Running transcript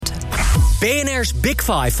BNR's Big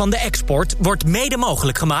Five van de export wordt mede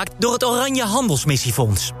mogelijk gemaakt door het Oranje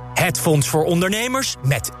Handelsmissiefonds. Het fonds voor ondernemers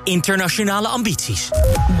met internationale ambities.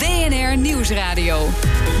 BNR Nieuwsradio.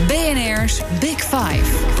 BNR's Big Five.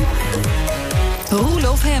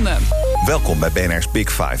 Roelof Hemmen. Welkom bij BNR's Big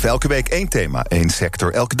Five. Elke week één thema, één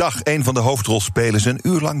sector. Elke dag één van de hoofdrolspelers een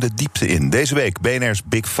uur lang de diepte in. Deze week BNR's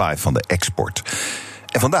Big Five van de export.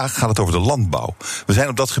 En vandaag gaat het over de landbouw. We zijn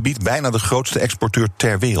op dat gebied bijna de grootste exporteur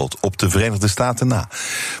ter wereld, op de Verenigde Staten na.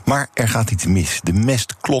 Maar er gaat iets mis. De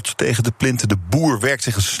mest klotst tegen de plinten, de boer werkt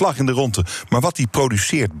zich een slag in de ronde. Maar wat hij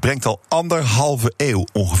produceert brengt al 1,5 eeuw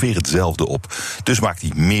ongeveer hetzelfde op. Dus maakt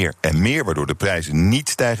hij meer en meer, waardoor de prijzen niet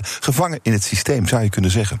stijgen. Gevangen in het systeem, zou je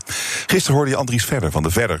kunnen zeggen. Gisteren hoorde je Andries Verder van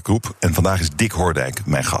de Verder Groep. En vandaag is Dick Hordijk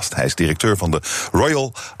mijn gast. Hij is directeur van de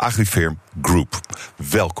Royal Agrifirm Group.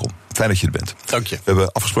 Welkom. Fijn dat je er bent. Dank je. We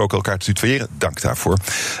hebben afgesproken elkaar te tutoyeren. Dank daarvoor.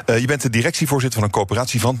 Je bent de directievoorzitter van een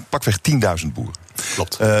coöperatie van pakweg 10.000 boeren.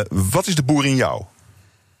 Klopt. Wat is de boer in jou?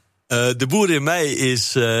 De boer in mij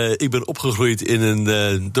is... ik ben opgegroeid in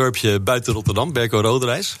een dorpje buiten Rotterdam,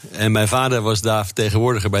 Berkel-Roderijs. En mijn vader was daar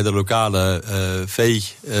vertegenwoordiger bij de lokale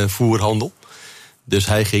veevoerhandel. Dus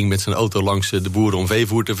hij ging met zijn auto langs de boeren om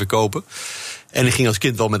veevoer te verkopen. En ik ging als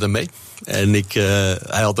kind wel met hem mee. En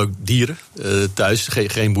hij had ook dieren thuis.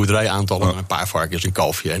 Geen boerderijaantallen, maar een paar varkens, een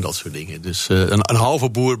kalfje en dat soort dingen. Dus een halve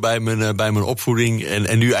boer bij mijn opvoeding.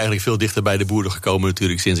 En nu eigenlijk veel dichter bij de boeren gekomen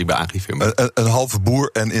natuurlijk sinds ik bij Agrifirm. Een halve boer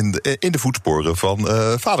en in de voetsporen van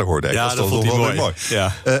vader Hordijk. Ja, dat vond hij mooi.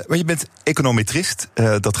 Ja. Maar je bent econometrist.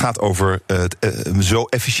 Dat gaat over het zo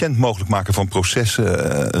efficiënt mogelijk maken van processen.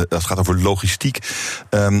 Dat gaat over logistiek.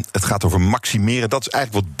 Het gaat over maximeren. Dat is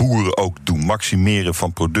eigenlijk wat boeren ook doen. Maximeren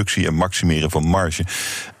van productie en maximeren van marge.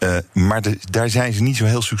 Maar daar zijn ze niet zo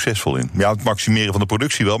heel succesvol in. Ja, het maximeren van de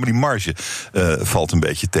productie wel, maar die marge valt een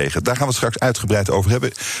beetje tegen. Daar gaan we het straks uitgebreid over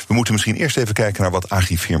hebben. We moeten misschien eerst even kijken naar wat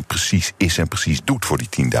Agrifirm precies is en precies doet voor die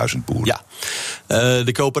 10.000 boeren. Ja,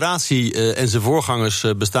 de coöperatie en zijn voorgangers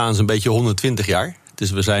bestaan zo'n beetje 120 jaar.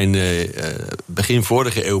 Dus we zijn begin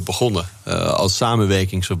vorige eeuw begonnen als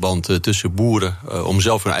samenwerkingsverband tussen boeren om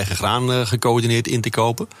zelf hun eigen graan gecoördineerd in te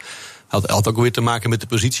kopen. Had ook weer te maken met de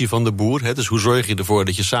positie van de boer. Hè. Dus hoe zorg je ervoor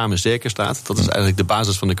dat je samen sterker staat? Dat is eigenlijk de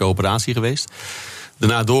basis van de coöperatie geweest.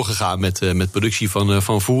 Daarna doorgegaan met productie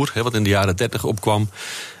van voer, hè, wat in de jaren 30 opkwam.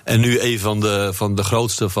 En nu een van de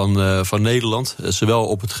grootste van Nederland. Zowel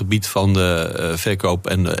op het gebied van de verkoop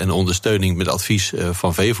en ondersteuning met advies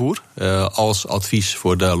van veevoer, als advies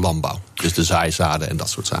voor de landbouw. Dus de zaaizaden en dat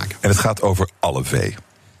soort zaken. En het gaat over alle vee.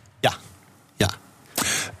 Ja.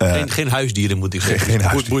 Geen huisdieren moet ik zeggen.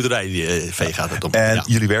 Geen boerderijvee gaat het om. En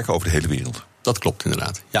jullie werken over de hele wereld. Dat klopt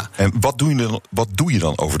inderdaad, ja. En wat doe je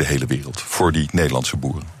dan over de hele wereld voor die Nederlandse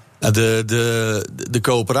boeren? De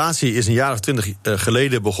coöperatie is een jaar of 20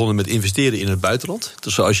 geleden begonnen met investeren in het buitenland.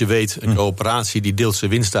 Dus zoals je weet, een coöperatie die deelt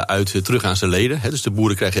zijn winsten uit terug aan zijn leden. Dus de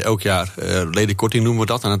boeren krijgen elk jaar ledenkorting, noemen we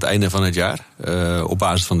dat, aan het einde van het jaar. Op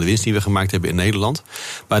basis van de winst die we gemaakt hebben in Nederland.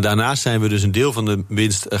 Maar daarnaast zijn we dus een deel van de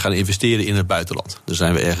winst gaan investeren in het buitenland. Daar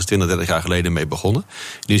zijn we ergens 20, 30 jaar geleden mee begonnen.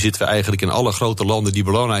 Nu zitten we eigenlijk in alle grote landen die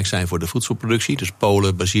belangrijk zijn voor de voedselproductie. Dus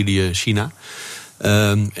Polen, Brazilië, China.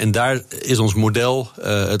 En daar is ons model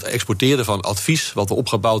het exporteren van advies wat we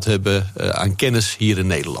opgebouwd hebben aan kennis hier in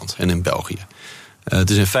Nederland en in België.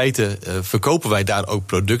 Dus in feite verkopen wij daar ook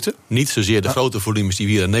producten. Niet zozeer de grote volumes die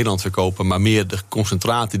we hier in Nederland verkopen, maar meer de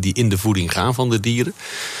concentraten die in de voeding gaan van de dieren.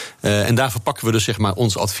 En daar verpakken we dus zeg maar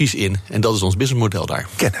ons advies in. En dat is ons businessmodel daar.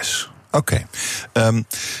 Kennis. Oké.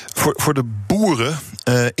 Voor de boeren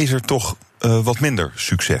is er toch wat minder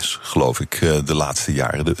succes, geloof ik, de laatste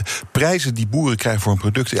jaren. De prijzen die boeren krijgen voor een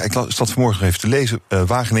product, ik zat vanmorgen even te lezen,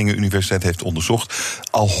 Wageningen Universiteit heeft onderzocht,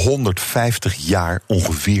 al 150 jaar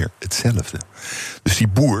ongeveer hetzelfde. Dus die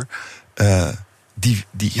boer,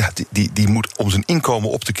 die moet om zijn inkomen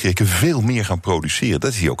op te krikken veel meer gaan produceren.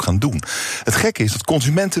 Dat is hij ook gaan doen. Het gekke is dat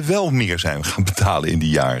consumenten wel meer zijn gaan betalen in die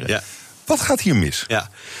jaren. Ja. Wat gaat hier mis?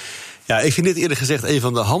 Ja, ik vind dit eerlijk gezegd een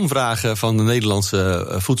van de hamvragen van de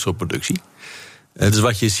Nederlandse voedselproductie. Dus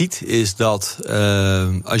wat je ziet is dat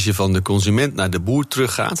als je van de consument naar de boer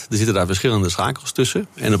teruggaat, er zitten daar verschillende schakels tussen.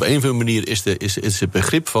 En op een of andere manier is het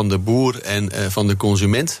begrip van de boer en van de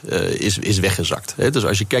consument is weggezakt. Dus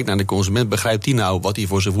als je kijkt naar de consument, begrijpt hij nou wat hij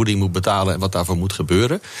voor zijn voeding moet betalen en wat daarvoor moet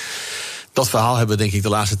gebeuren. Dat verhaal hebben we denk ik de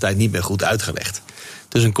laatste tijd niet meer goed uitgelegd.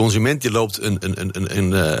 Dus een consument die loopt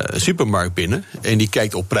een supermarkt binnen en die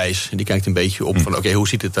kijkt op prijs. En die kijkt een beetje op van oké, hoe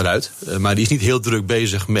ziet het eruit? Maar die is niet heel druk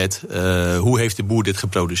bezig met hoe heeft de boer dit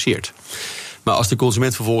geproduceerd. Maar als de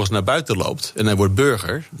consument vervolgens naar buiten loopt en hij wordt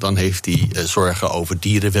burger, dan heeft hij zorgen over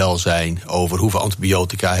dierenwelzijn, over hoeveel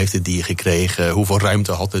antibiotica heeft het dier gekregen, hoeveel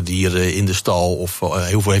ruimte had het dier in de stal of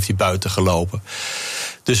hoeveel heeft hij buiten gelopen.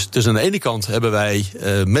 Dus aan de ene kant hebben wij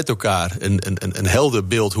met elkaar een helder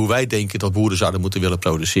beeld hoe wij denken dat boeren zouden moeten willen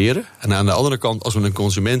produceren. En aan de andere kant, als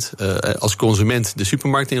we als consument de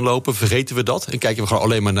supermarkt inlopen, vergeten we dat en kijken we gewoon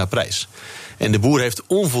alleen maar naar prijs. En de boer heeft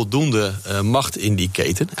onvoldoende macht in die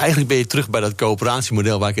keten. Eigenlijk ben je terug bij dat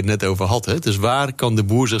coöperatiemodel waar ik het net over had. Hè. Dus waar kan de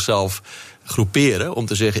boer zichzelf groeperen om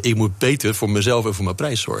te zeggen, ik moet beter voor mezelf en voor mijn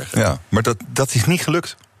prijs zorgen. Ja, maar dat is niet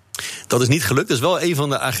gelukt. Dat is niet gelukt. Dat is wel een van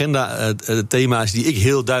de agenda-thema's die ik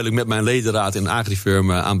heel duidelijk met mijn ledenraad in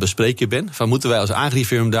Agrifirm aan bespreken ben. Van moeten wij als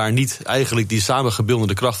Agrifirm daar niet eigenlijk die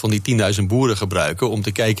samengebundelde kracht van die 10.000 boeren gebruiken om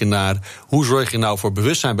te kijken naar hoe zorg je nou voor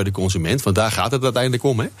bewustzijn bij de consument? Want daar gaat het uiteindelijk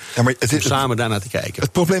om, hè? Ja, maar om samen daarnaar te kijken.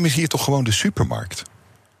 Het probleem is hier toch gewoon de supermarkt.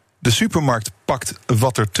 De supermarkt pakt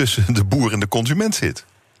wat er tussen de boer en de consument zit.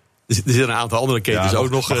 Er zitten een aantal andere ketens ook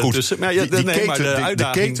nog tussen. Maar de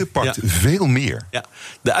keten pakt veel meer. Ja.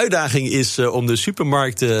 De uitdaging is om de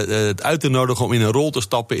supermarkt uit te nodigen om in een rol te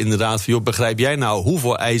stappen. Inderdaad, van, joh, begrijp jij nou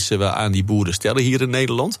hoeveel eisen we aan die boeren stellen hier in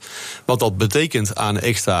Nederland? Wat dat betekent aan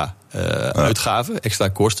extra uitgaven, extra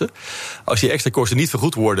kosten. Als die extra kosten niet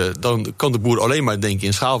vergoed worden, dan kan de boer alleen maar denken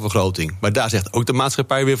in schaalvergroting. Maar daar zegt ook de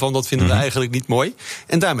maatschappij weer van, dat vinden we eigenlijk niet mooi.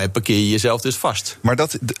 En daarmee parkeer je jezelf dus vast. Maar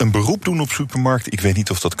een beroep doen op supermarkten, ik weet niet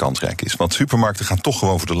of dat kansrijk is. Want supermarkten gaan toch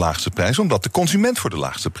gewoon voor de laagste prijs, omdat de consument voor de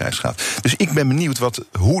laagste prijs gaat. Dus ik ben benieuwd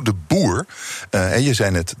hoe de boer, en je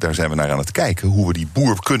zei net, daar zijn we naar aan het kijken, hoe we die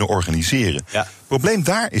boer kunnen organiseren. Ja. Het probleem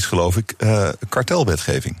daar is, geloof ik,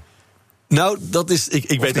 kartelwetgeving. Nou, dat is.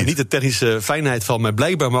 Ik weet er niet de technische fijnheid van, maar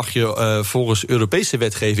blijkbaar mag je volgens Europese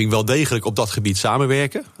wetgeving wel degelijk op dat gebied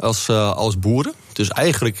samenwerken als boeren. Dus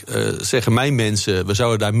eigenlijk zeggen mijn mensen, we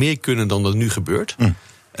zouden daar meer kunnen dan dat nu gebeurt.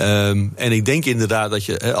 En ik denk inderdaad dat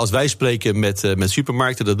je, als wij spreken met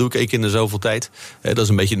supermarkten, dat doe ik één keer in de zoveel tijd. Dat is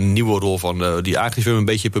een beetje een nieuwe rol van die Agrifirm een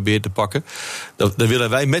beetje probeert te pakken. Dan willen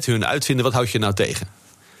wij met hun uitvinden, wat houd je nou tegen?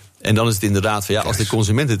 En dan is het inderdaad van, als de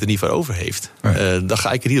consument het er niet voor over heeft, dan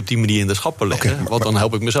ga ik het niet op die manier in de schappen leggen. Want dan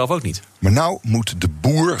help ik mezelf ook niet. Maar nou moet de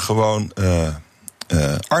boer gewoon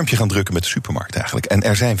armpje gaan drukken met de supermarkt eigenlijk. En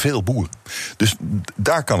er zijn veel boeren. Dus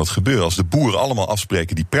daar kan het gebeuren. Als de boeren allemaal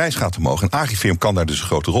afspreken, die prijs gaat omhoog, en Agrifirm kan daar dus een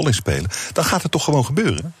grote rol in spelen, dan gaat het toch gewoon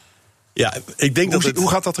gebeuren? Ja, ik denk hoe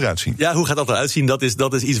gaat dat eruit zien? Ja, hoe gaat dat eruit zien?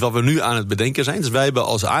 Dat is iets wat we nu aan het bedenken zijn. Dus wij hebben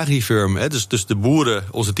als Agrifirm, dus de boeren,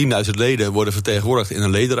 onze 10.000 leden, worden vertegenwoordigd in een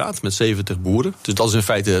ledenraad met 70 boeren. Dus dat is in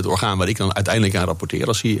feite het orgaan waar ik dan uiteindelijk aan rapporteer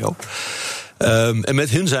als CEO. En met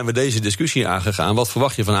hun zijn we deze discussie aangegaan. Wat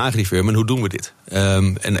verwacht je van Agrifirm en hoe doen we dit?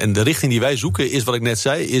 En de richting die wij zoeken is, wat ik net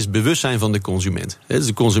zei, is bewustzijn van de consument. Dus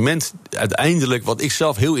de consument uiteindelijk, wat ik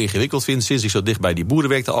zelf heel ingewikkeld vind, sinds ik zo dicht bij die boeren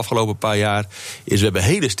werk de afgelopen paar jaar, is we hebben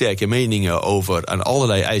hele sterke meningen over aan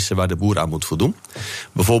allerlei eisen waar de boer aan moet voldoen.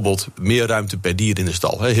 Bijvoorbeeld meer ruimte per dier in de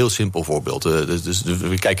stal. Heel simpel voorbeeld. Dus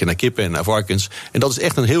we kijken naar kippen en naar varkens. En dat is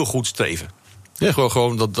echt een heel goed streven. Ja,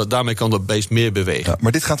 gewoon daarmee kan dat beest meer bewegen. Ja,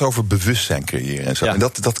 maar dit gaat over bewustzijn creëren en zo. Ja. En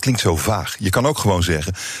dat klinkt zo vaag. Je kan ook gewoon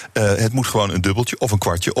zeggen, het moet gewoon een dubbeltje of een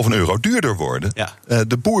kwartje of €1 duurder worden. Ja.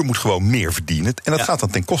 De boer moet gewoon meer verdienen. En dat gaat dan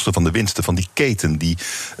ten koste van de winsten van die keten die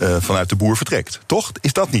vanuit de boer vertrekt. Toch?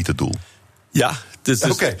 Is dat niet het doel? Ja.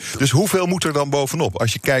 Oké. Dus hoeveel moet er dan bovenop?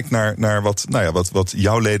 Als je kijkt naar wat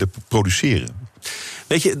jouw leden produceren.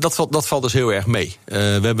 Weet je, dat valt dus heel erg mee. We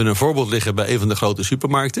hebben een voorbeeld liggen bij een van de grote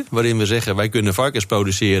supermarkten, waarin we zeggen, wij kunnen varkens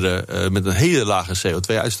produceren met een hele lage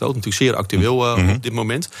CO2-uitstoot. Natuurlijk zeer actueel op dit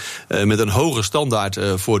moment. Met een hoge standaard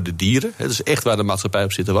voor de dieren. Dat is echt waar de maatschappij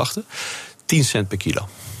op zit te wachten. 10 cent per kilo.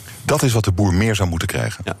 Dat is wat de boer meer zou moeten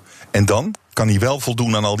krijgen. Ja. En dan kan hij wel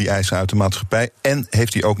voldoen aan al die eisen uit de maatschappij. En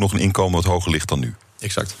heeft hij ook nog een inkomen wat hoger ligt dan nu.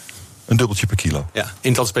 Exact. Een dubbeltje per kilo. Ja,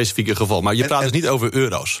 in dat specifieke geval. Maar je praat dus niet over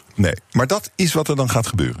euro's. Nee, maar dat is wat er dan gaat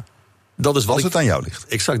gebeuren. Dat is als het aan jou ligt.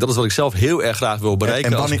 Exact, dat is wat ik zelf heel erg graag wil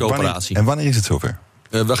bereiken als coöperatie. En wanneer is het zover?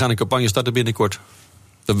 We gaan een campagne starten binnenkort.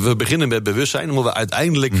 We beginnen met bewustzijn, omdat we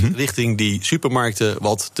uiteindelijk richting die supermarkten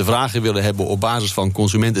wat te vragen willen hebben op basis van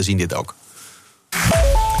consumenten zien dit ook.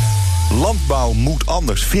 Landbouw moet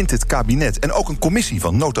anders, vindt het kabinet. En ook een commissie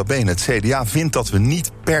van nota bene het CDA vindt dat we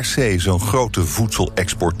niet per se zo'n grote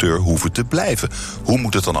voedselexporteur hoeven te blijven. Hoe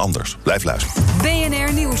moet het dan anders? Blijf luisteren.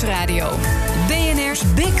 BNR Nieuwsradio. BNR's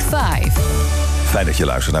Big Five. Fijn dat je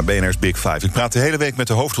luistert naar BNR's Big Five. Ik praat de hele week met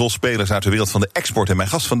de hoofdrolspelers uit de wereld van de export. En mijn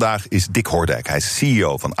gast vandaag is Hordijk. Hij is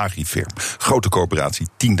CEO van Agrifirm. Grote coöperatie,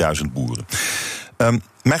 10.000 boeren.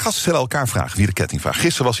 Mijn gasten stellen elkaar vragen via de kettingvraag.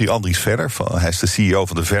 Gisteren was hier Andries Verder, hij is de CEO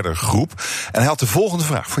van de Verder Groep. En hij had de volgende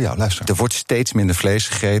vraag voor jou, luister. Er wordt steeds minder vlees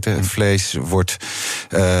gegeten. Vlees wordt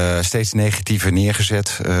steeds negatiever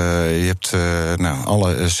neergezet. Je hebt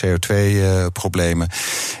alle CO2-problemen.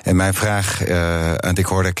 En mijn vraag aan Dick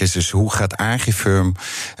Hordijk is dus: hoe gaat Agrifirm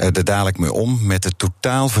er dadelijk mee om met de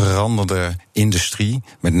totaal veranderde industrie,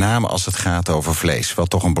 met name als het gaat over vlees, wat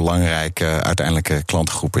toch een belangrijke uiteindelijke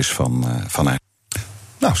klantgroep is van Agrifirm?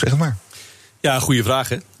 Nou, zeg het maar. Ja, goede vraag,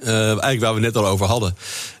 hè? Eigenlijk waar we net al over hadden.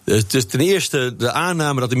 Dus ten eerste, de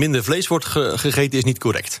aanname dat er minder vlees wordt gegeten is niet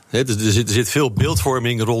correct. Er zit veel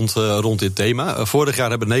beeldvorming rond dit thema. Vorig jaar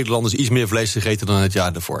hebben Nederlanders iets meer vlees gegeten dan het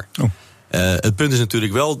jaar daarvoor. Oh. Het punt is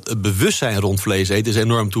natuurlijk wel, het bewustzijn rond vlees eten is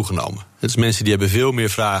enorm toegenomen. Dus mensen die hebben veel meer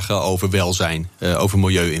vragen over welzijn, over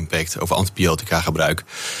milieu-impact, over antibiotica gebruik.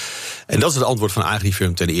 En dat is het antwoord van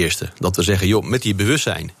Agrifirm ten eerste. Dat we zeggen, joh, met die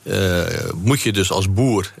bewustzijn moet je dus als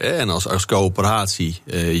boer en als coöperatie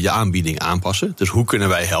je aanbieding aanpassen. Dus hoe kunnen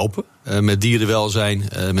wij helpen met dierenwelzijn,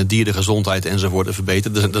 met dierengezondheid enzovoort te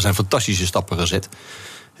verbeteren. Er zijn fantastische stappen gezet.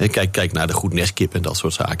 Kijk naar de goed nestkip en dat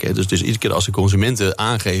soort zaken. Dus iedere keer als de consumenten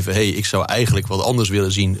aangeven, ik zou eigenlijk wat anders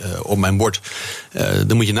willen zien op mijn bord,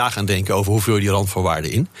 dan moet je na gaan denken over hoe vul je die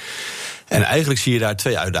randvoorwaarden in. En eigenlijk zie je daar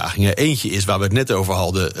twee uitdagingen. Eentje is waar we het net over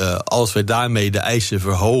hadden. Als we daarmee de eisen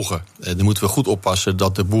verhogen, dan moeten we goed oppassen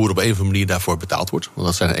dat de boer op een of andere manier daarvoor betaald wordt. Want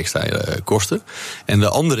dat zijn extra kosten. En de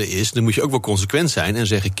andere is, dan moet je ook wel consequent zijn en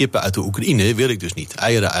zeggen, kippen uit de Oekraïne wil ik dus niet.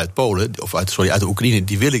 Eieren uit Polen, uit de Oekraïne,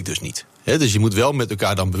 die wil ik dus niet. Dus je moet wel met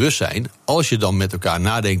elkaar dan bewust zijn. Als je dan met elkaar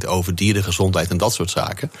nadenkt over dierengezondheid en dat soort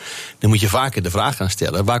zaken, dan moet je vaker de vraag gaan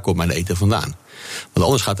stellen, waar komt mijn eten vandaan? Want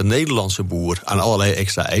anders gaat de Nederlandse boer aan allerlei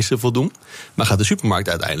extra eisen voldoen, maar gaat de supermarkt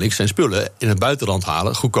uiteindelijk zijn spullen in het buitenland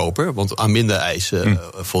halen, goedkoper, want aan minder eisen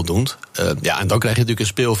voldoend. En dan krijg je natuurlijk een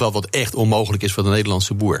speelveld wat echt onmogelijk is voor de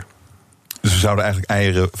Nederlandse boer. Dus we zouden eigenlijk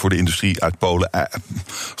eieren voor de industrie uit Polen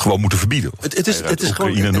gewoon moeten verbieden. Het is Oekraïne,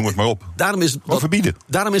 gewoon, noem het maar op. Verbieden.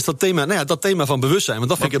 Daarom is dat thema van bewustzijn, want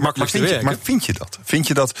dat vind ik het makkelijkste werken. Maar vind je dat? Vind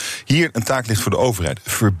je dat hier een taak ligt voor de overheid?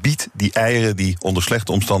 Verbied die eieren die onder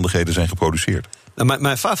slechte omstandigheden zijn geproduceerd.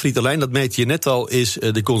 Mijn favoriete lijn, dat meet je net al, is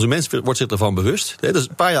de consument wordt zich ervan bewust. Dat is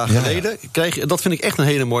een paar jaar geleden. Dat vind ik echt een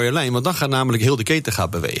hele mooie lijn, want dan gaat namelijk heel de keten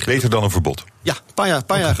bewegen. Beter dan een verbod? Ja, een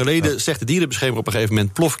paar jaar geleden zegt de dierenbeschermer op een gegeven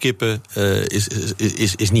moment, plofkippen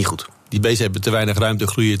is niet goed. Die beesten hebben te weinig ruimte,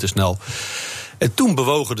 groeien te snel. En toen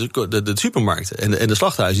bewogen de supermarkten en de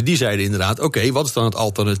slachthuizen, die zeiden inderdaad, oké, wat is dan het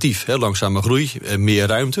alternatief? Langzame groei, meer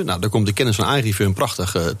ruimte. Nou, daar komt de kennis van Agrifirm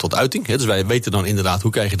prachtig tot uiting. Dus wij weten dan inderdaad,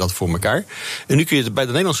 hoe krijg je dat voor elkaar? En nu kun je bij de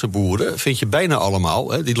Nederlandse boeren, vind je bijna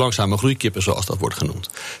allemaal die langzame groeikippen, zoals dat wordt genoemd.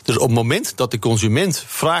 Dus op het moment dat de consument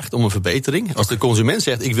vraagt om een verbetering, als de consument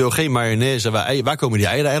zegt, ik wil geen mayonaise, waar komen die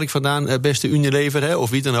eieren eigenlijk vandaan, beste Unilever, of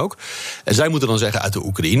wie dan ook? En zij moeten dan zeggen, uit de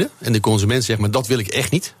Oekraïne. En de consument zegt, maar dat wil ik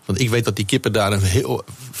echt niet, want ik weet dat die kippen daar een heel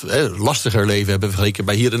lastiger leven hebben vergeleken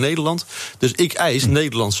bij hier in Nederland. Dus ik eis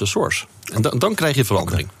Nederlandse source. En dan krijg je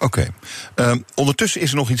verandering. Oké. Ondertussen is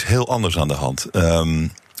er nog iets heel anders aan de hand.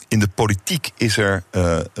 In de politiek is er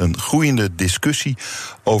een groeiende discussie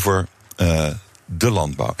over de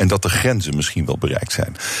landbouw. En dat de grenzen misschien wel bereikt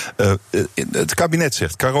zijn. Het kabinet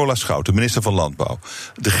zegt, Carola Schout, de minister van Landbouw,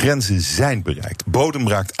 de grenzen zijn bereikt. Bodem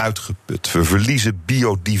raakt uitgeput. We verliezen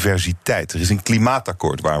biodiversiteit. Er is een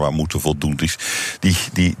klimaatakkoord waar we aan moeten voldoen.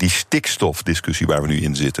 Die stikstofdiscussie waar we nu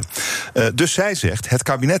in zitten. Dus zij zegt, het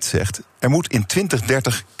kabinet zegt, er moet in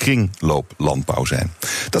 2030 kringlooplandbouw zijn.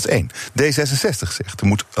 Dat is 1. D66 zegt, er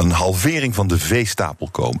moet een halvering van de veestapel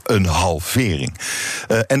komen. Een halvering.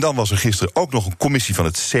 En dan was er gisteren ook nog een commissie van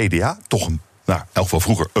het CDA, toch in elk geval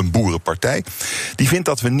vroeger een boerenpartij. Die vindt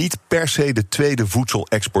dat we niet per se de tweede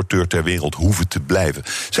voedselexporteur ter wereld hoeven te blijven.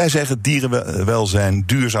 Zij zeggen dierenwelzijn,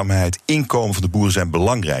 duurzaamheid, inkomen van de boeren zijn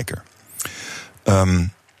belangrijker.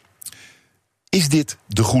 Is dit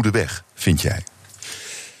de goede weg, vind jij?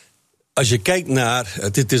 Als je kijkt naar,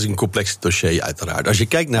 dit is een complex dossier uiteraard. Als je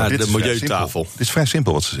kijkt naar de milieutafel. Dit is vrij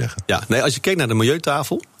simpel wat ze zeggen. Ja, als je kijkt naar de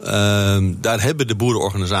milieutafel, daar hebben de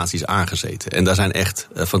boerenorganisaties aangezeten. En daar zijn echt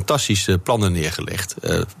fantastische plannen neergelegd.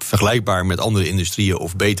 Vergelijkbaar met andere industrieën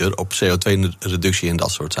of beter op CO2-reductie en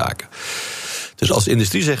dat soort zaken. Dus als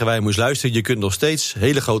industrie zeggen wij, moet je luisteren, je kunt nog steeds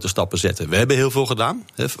hele grote stappen zetten. We hebben heel veel gedaan,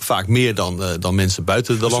 vaak meer dan mensen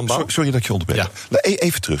buiten de landbouw. Sorry dat ik je onderbreek. Ja.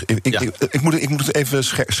 Even terug, ik moet het even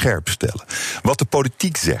scherp stellen. Wat de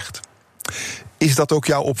politiek zegt, is dat ook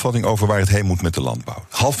jouw opvatting over waar het heen moet met de landbouw?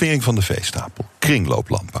 Halvering van de veestapel,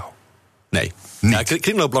 kringlooplandbouw? Nee,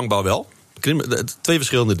 kringlooplandbouw wel. Twee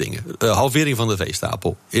verschillende dingen. Halvering van de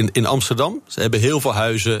veestapel. In Amsterdam, ze hebben heel veel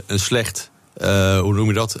huizen een slecht, hoe noem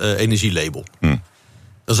je dat, energielabel.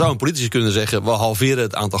 Dan zou een politicus kunnen zeggen, we halveren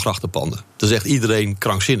het aantal grachtenpanden. Dan zegt iedereen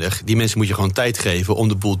krankzinnig, die mensen moet je gewoon tijd geven om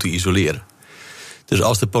de boel te isoleren. Dus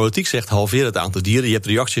als de politiek zegt, halveer het aantal dieren, je hebt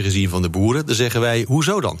reactie gezien van de boeren, dan zeggen wij,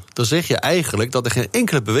 hoezo dan? Dan zeg je eigenlijk dat er geen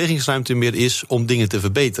enkele bewegingsruimte meer is om dingen te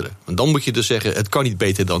verbeteren. En dan moet je dus zeggen, het kan niet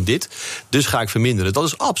beter dan dit, dus ga ik verminderen. Dat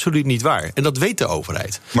is absoluut niet waar. En dat weet de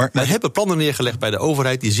overheid. Maar wij hebben plannen neergelegd bij de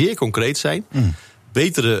overheid die zeer concreet zijn.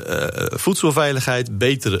 Betere voedselveiligheid,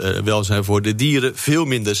 betere welzijn voor de dieren, veel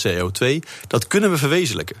minder CO2. Dat kunnen we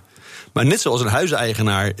verwezenlijken. Maar net zoals een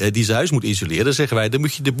huiseigenaar die zijn huis moet isoleren, zeggen wij, daar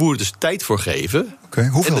moet je de boer dus tijd voor geven.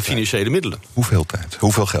 En de financiële middelen. Hoeveel tijd?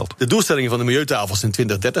 Hoeveel geld? De doelstellingen van de milieutafel zijn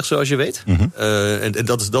 2030, zoals je weet. En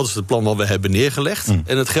dat is het plan wat we hebben neergelegd.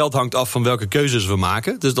 En het geld hangt af van welke keuzes we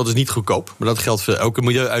maken. Dus dat is niet goedkoop. Maar dat geldt voor elke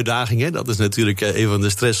milieuuitdaging. Hè. Dat is natuurlijk een van de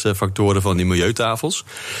stressfactoren van die milieutafels.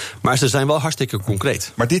 Maar ze zijn wel hartstikke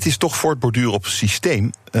concreet. Maar dit is toch voortborduren op een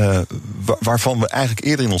systeem waarvan we eigenlijk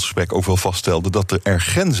eerder in ons gesprek ook wel vaststelden dat er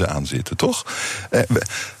grenzen aan zitten, toch?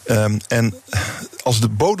 En als de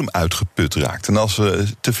bodem uitgeput raakt en als we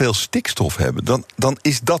te veel stikstof hebben, dan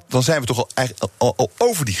zijn we toch al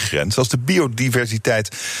over die grens. Als de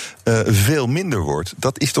biodiversiteit veel minder wordt,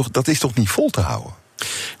 dat is toch niet vol te houden?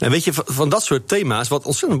 Nou, weet je, van dat soort thema's, wat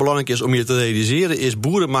ontzettend belangrijk is om je te realiseren, is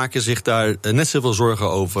boeren maken zich daar net zoveel zorgen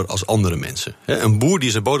over als andere mensen. Een boer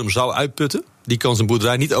die zijn bodem zou uitputten, die kan zijn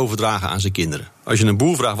boerderij niet overdragen aan zijn kinderen. Als je een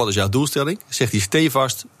boer vraagt, wat is jouw doelstelling? Zegt hij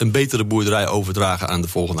stevast, een betere boerderij overdragen aan de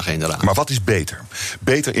volgende generatie. Maar wat is beter?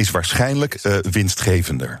 Beter is waarschijnlijk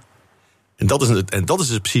winstgevender. En dat is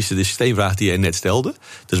dus precies de systeemvraag die jij net stelde.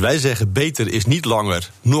 Dus wij zeggen, beter is niet langer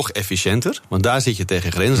nog efficiënter. Want daar zit je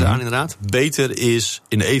tegen grenzen aan inderdaad. Beter is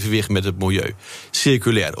in evenwicht met het milieu.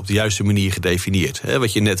 Circulair, op de juiste manier gedefinieerd. Hè,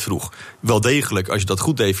 wat je net vroeg. Wel degelijk, als je dat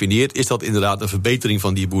goed definieert, is dat inderdaad een verbetering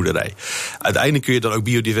van die boerderij. Uiteindelijk kun je dan ook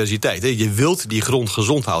biodiversiteit. Hè. Je wilt die grond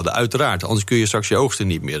gezond houden, uiteraard. Anders kun je straks je oogsten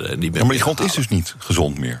niet meer maar die grond is dus niet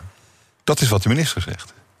gezond meer. Dat is wat de minister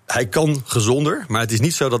zegt. Hij kan gezonder, maar het is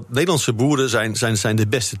niet zo dat Nederlandse boeren zijn de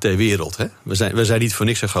beste ter wereld. Hè? We zijn niet voor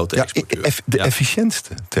niks een grote exporteur. Efficiëntste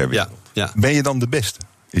ter wereld. Ja. Ben je dan de beste,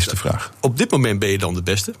 is de vraag. Op dit moment ben je dan de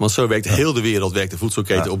beste, want zo werkt heel de wereld, werkt de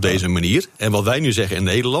voedselketen op deze manier. En wat wij nu zeggen in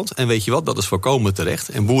Nederland, en weet je wat, dat is volkomen terecht.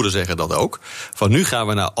 En boeren zeggen dat ook. Van nu gaan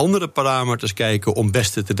we naar andere parameters kijken om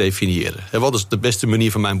beste te definiëren. En wat is de beste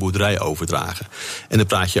manier van mijn boerderij overdragen? En dan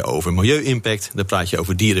praat je over milieu-impact, dan praat je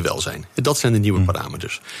over dierenwelzijn. En dat zijn de nieuwe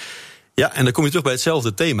parameters. Ja, en dan kom je terug bij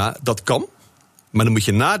hetzelfde thema. Dat kan. Maar dan moet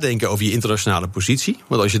je nadenken over je internationale positie.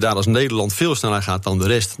 Want als je daar als Nederland veel sneller gaat dan de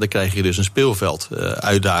rest, dan krijg je dus een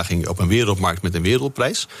speelvelduitdaging op een wereldmarkt met een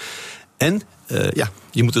wereldprijs. En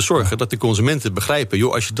je moet er zorgen dat de consumenten begrijpen,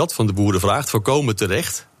 joh, als je dat van de boeren vraagt, volkomen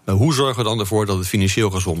terecht. Maar hoe zorgen we dan ervoor dat het financieel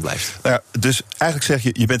gezond blijft? Nou ja, dus eigenlijk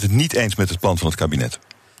zeg je bent het niet eens met het plan van het kabinet.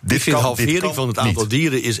 Ik vind halvering van het aantal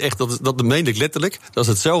dieren is echt, dat meen ik letterlijk. Dat is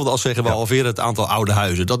hetzelfde als zeggen we halveren het aantal oude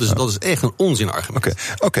huizen. Dat is echt een onzinargument.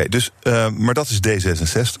 Oké, dus, maar dat is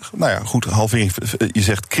D66. Nou ja, goed, halvering. Je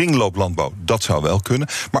zegt kringlooplandbouw, dat zou wel kunnen.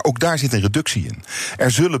 Maar ook daar zit een reductie in.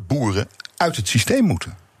 Er zullen boeren uit het systeem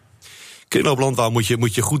moeten. Kringlooplandbouw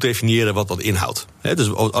moet je goed definiëren wat dat inhoudt.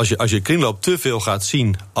 Dus als je kringloop te veel gaat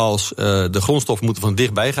zien als de grondstoffen moeten van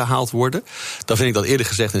dichtbij gehaald worden, dan vind ik dat eerlijk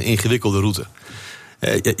gezegd een ingewikkelde route.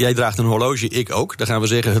 Jij draagt een horloge, ik ook. Dan gaan we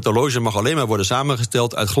zeggen, het horloge mag alleen maar worden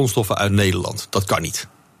samengesteld uit grondstoffen uit Nederland. Dat kan niet.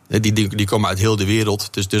 Die komen uit heel de wereld.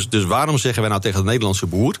 Dus waarom zeggen wij nou tegen de Nederlandse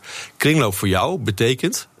boer, kringloop voor jou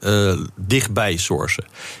betekent dichtbij sourcen.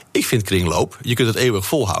 Ik vind kringloop, je kunt het eeuwig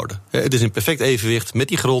volhouden. Het is in perfect evenwicht met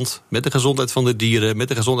die grond, met de gezondheid van de dieren, met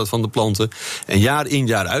de gezondheid van de planten. En jaar in,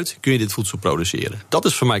 jaar uit kun je dit voedsel produceren. Dat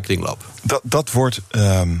is voor mij kringloop.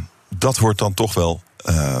 Dat wordt dan toch wel.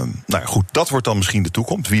 Dat wordt dan misschien de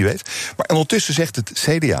toekomst, wie weet. Maar ondertussen zegt het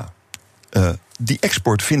CDA, die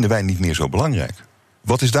export vinden wij niet meer zo belangrijk.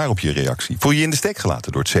 Wat is daarop je reactie? Voel je je in de steek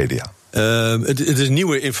gelaten door het CDA? Het is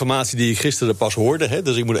nieuwe informatie die ik gisteren pas hoorde. Hè,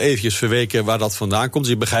 dus ik moet eventjes verwerken waar dat vandaan komt.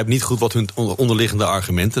 Dus ik begrijp niet goed wat hun onderliggende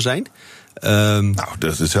argumenten zijn.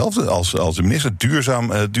 Dat is hetzelfde als de minister.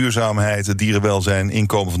 Duurzaamheid, dierenwelzijn,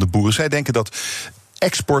 inkomen van de boeren. Zij denken dat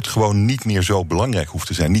export gewoon niet meer zo belangrijk hoeft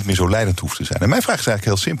te zijn, niet meer zo leidend hoeft te zijn. En mijn vraag is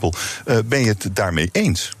eigenlijk heel simpel. Ben je het daarmee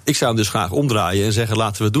eens? Ik zou hem dus graag omdraaien en zeggen,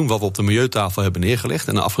 laten we doen wat we op de milieutafel hebben neergelegd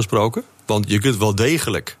en afgesproken. Want je kunt wel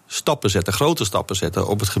degelijk grote stappen zetten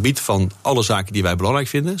op het gebied van alle zaken die wij belangrijk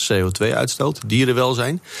vinden. CO2-uitstoot,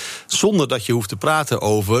 dierenwelzijn. Zonder dat je hoeft te praten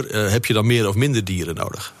over, heb je dan meer of minder dieren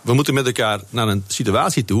nodig. We moeten met elkaar naar een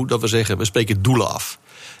situatie toe dat we zeggen, we spreken doelen af.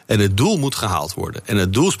 En het doel moet gehaald worden. En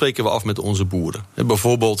het doel spreken we af met onze boeren.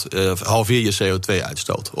 Bijvoorbeeld halveer je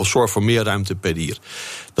CO2-uitstoot. Of zorg voor meer ruimte per dier.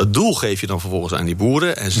 Dat doel geef je dan vervolgens aan die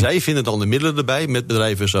boeren. En zij vinden dan de middelen erbij, met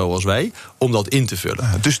bedrijven zoals wij, om dat in te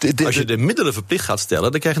vullen. Dus als je de middelen verplicht gaat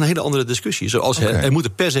stellen, dan krijg je een hele andere discussie. Zoals er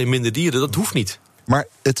moeten per se minder dieren, dat hoeft niet. Maar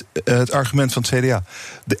het argument van het CDA,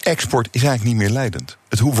 de export is eigenlijk niet meer leidend.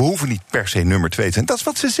 We hoeven niet per se nummer 2 te zijn. Dat is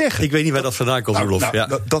wat ze zeggen. Ik weet niet waar dat vandaan komt, Roelof.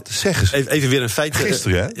 Dat zeggen ze. Even weer een feit.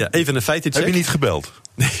 Gisteren, hè? Ja, even een feitencheck. Heb je niet gebeld?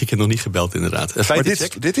 Nee, ik heb nog niet gebeld, inderdaad. Maar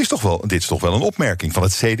dit is toch wel een opmerking van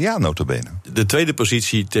het CDA, nota bene. De tweede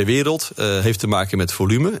positie ter wereld heeft te maken met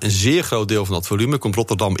volume. Een zeer groot deel van dat volume komt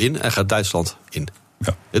Rotterdam in en gaat Duitsland in.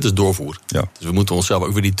 Ja. Het is doorvoer. Ja. Dus we moeten onszelf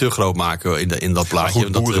ook weer niet te groot maken in dat plaatje. Maar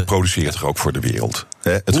goed, boeren produceren toch ook voor de wereld?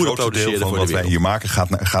 Het grootste deel van wat wij hier maken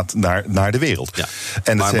gaat naar de wereld. Ja.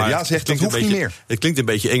 En het CDA zegt dat hoeft niet meer. Het klinkt een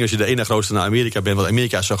beetje eng als je de ene grootste naar Amerika bent. Want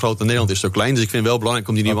Amerika is zo groot en Nederland is zo klein. Dus ik vind het wel belangrijk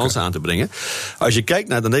om die nuance aan te brengen. Als je kijkt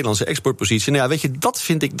naar de Nederlandse exportpositie. Nou ja, weet je,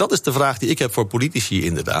 dat is de vraag die ik heb voor politici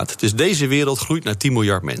inderdaad. Dus deze wereld groeit naar 10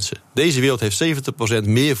 miljard mensen. Deze wereld heeft 70%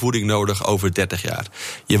 meer voeding nodig over 30 jaar.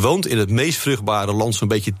 Je woont in het meest vruchtbare land zo'n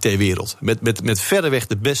beetje ter wereld. Met verreweg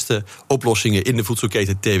de beste oplossingen in de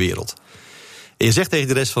voedselketen ter wereld. En je zegt tegen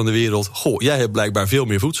de rest van de wereld, goh, jij hebt blijkbaar veel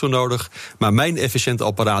meer voedsel nodig, maar mijn efficiënte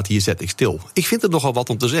apparaat hier zet ik stil. Ik vind het nogal wat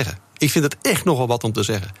om te zeggen. Ik vind het echt nogal wat om te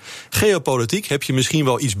zeggen. Geopolitiek heb je misschien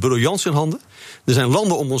wel iets briljants in handen. Er zijn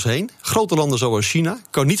landen om ons heen, grote landen zoals China,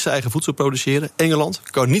 kan niet zijn eigen voedsel produceren. Engeland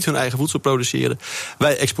kan niet hun eigen voedsel produceren.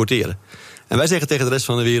 Wij exporteren. En wij zeggen tegen de rest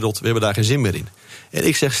van de wereld, we hebben daar geen zin meer in. En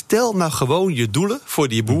ik zeg, stel nou gewoon je doelen voor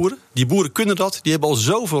die boeren. Die boeren kunnen dat, die hebben al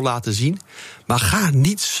zoveel laten zien. Maar ga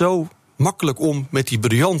niet zo makkelijk om met die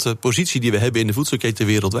briljante positie die we hebben in de voedselketen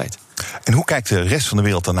wereldwijd. En hoe kijkt de rest van de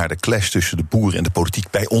wereld dan naar de clash tussen de boeren en de politiek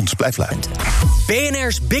bij ons? Blijft luid.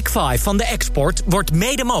 BNR's Big Five van de export wordt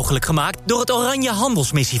mede mogelijk gemaakt door het Oranje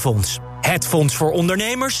Handelsmissiefonds. Het fonds voor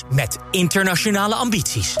ondernemers met internationale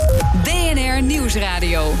ambities. BNR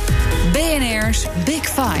Nieuwsradio. BNR's Big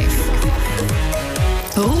Five.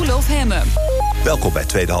 Roelof Hemme. Welkom bij het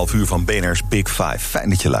tweede halfuur van BNR's Big Five. Fijn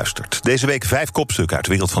dat je luistert. Deze week 5 kopstukken uit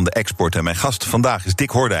de wereld van de export. En mijn gast vandaag is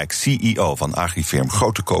Hordijk, CEO van Agrifirm,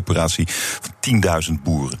 grote coöperatie van 10.000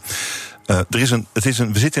 boeren. We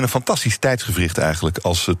zitten in een fantastisch tijdsgewricht eigenlijk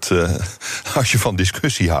als je van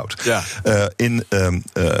discussie houdt. Ja. In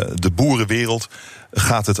de boerenwereld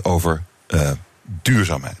gaat het over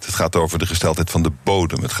duurzaamheid. Het gaat over de gesteldheid van de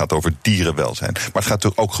bodem. Het gaat over dierenwelzijn. Maar het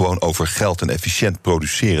gaat ook gewoon over geld en efficiënt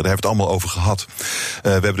produceren. Daar hebben we het allemaal over gehad. We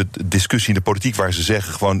hebben de discussie in de politiek waar ze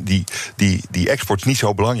zeggen gewoon die export is niet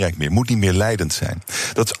zo belangrijk meer. Moet niet meer leidend zijn.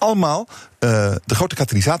 Dat is allemaal, de grote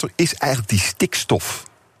katalysator is eigenlijk die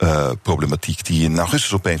stikstofproblematiek die in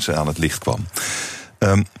augustus opeens aan het licht kwam.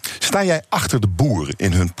 Sta jij achter de boeren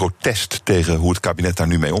in hun protest tegen hoe het kabinet daar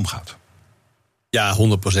nu mee omgaat? Ja, 100%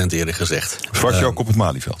 eerlijk gezegd. Was je ook op het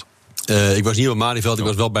Malieveld? Ik was niet op het Malieveld, ik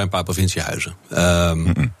was wel bij een paar provinciehuizen.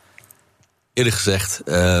 Eerlijk gezegd,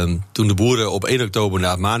 toen de boeren op 1 oktober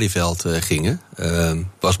naar het Malieveld gingen,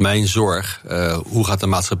 was mijn zorg, hoe gaat de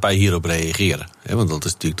maatschappij hierop reageren? Want dat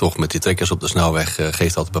is natuurlijk toch met die trekkers op de snelweg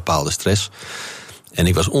geeft dat een bepaalde stress. En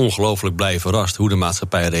ik was ongelooflijk blij verrast hoe de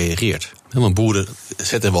maatschappij reageert. Want boeren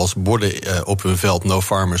zetten wel eens borden op hun veld, no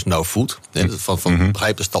farmers, no food.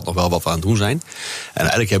 Begrijpt de stad nog wel wat we aan het doen zijn. En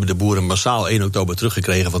eigenlijk hebben de boeren massaal 1 oktober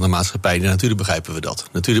teruggekregen van de maatschappij. En natuurlijk begrijpen we dat.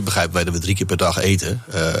 Natuurlijk begrijpen wij dat we 3 keer per dag eten.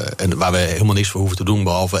 En waar we helemaal niks voor hoeven te doen,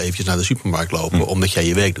 behalve eventjes naar de supermarkt lopen, omdat jij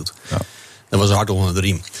je werk doet. Ja. Dat was een hart onder de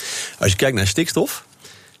riem. Als je kijkt naar stikstof,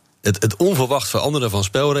 het onverwacht veranderen van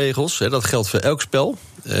spelregels, dat geldt voor elk spel,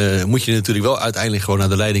 moet je natuurlijk wel uiteindelijk gewoon naar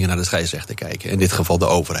de leiding en naar de scheidsrechter kijken. In dit geval de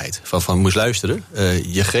overheid. Van moest luisteren,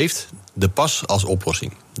 je geeft de pas als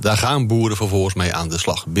oplossing. Daar gaan boeren vervolgens mee aan de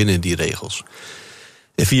slag, binnen die regels.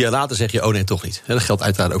 En 4 jaar later zeg je, oh nee, toch niet. Dat geldt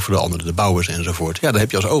uiteraard ook voor de anderen, de bouwers enzovoort. Ja, dan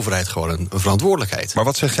heb je als overheid gewoon een verantwoordelijkheid. Maar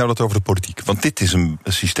wat zegt jou dat over de politiek? Want dit is een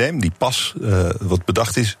systeem die pas wat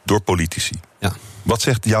bedacht is door politici. Ja. Wat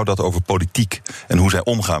zegt jou dat over politiek en hoe zij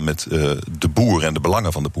omgaan met de boeren en de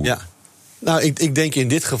belangen van de boeren? Ja. Nou, ik denk in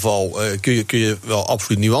dit geval kun je wel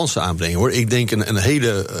absoluut nuance aanbrengen, hoor. Ik denk een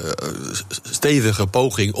hele stevige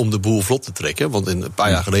poging om de boel vlot te trekken. Want een paar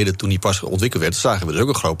jaar geleden, toen die pas ontwikkeld werd, zagen we dus ook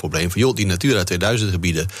een groot probleem. Van, die Natura 2000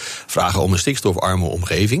 gebieden vragen om een stikstofarme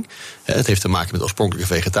omgeving. Het heeft te maken met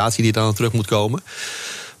oorspronkelijke vegetatie die dan terug moet komen.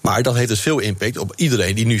 Maar dat heeft dus veel impact op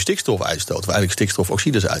iedereen die nu stikstof uitstoot, of eigenlijk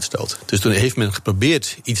stikstofoxides uitstoot. Dus toen heeft men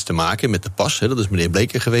geprobeerd iets te maken met de pas. Dat is meneer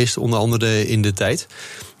Bleker geweest, onder andere in de tijd.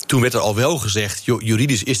 Toen werd er al wel gezegd,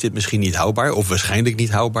 juridisch is dit misschien niet houdbaar, of waarschijnlijk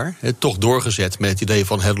niet houdbaar. Toch doorgezet met het idee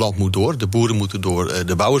van het land moet door, de boeren moeten door,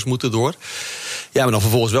 de bouwers moeten door. Ja, maar dan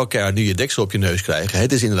vervolgens wel keihard nu je deksel op je neus krijgen.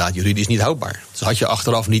 Het is inderdaad juridisch niet houdbaar. Dus had je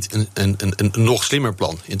achteraf niet een nog slimmer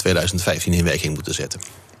plan in 2015 in werking moeten zetten.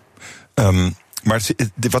 Maar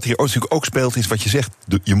wat hier natuurlijk ook speelt is wat je zegt.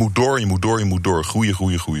 Je moet door.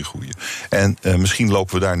 Groeien. En misschien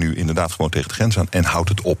lopen we daar nu inderdaad gewoon tegen de grens aan en houdt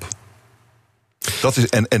het op.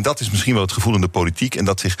 Dat is misschien wel het gevoel in de politiek. En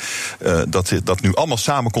dat nu allemaal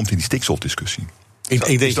samenkomt in die stikstofdiscussie.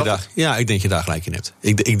 Ik denk je daar gelijk in hebt.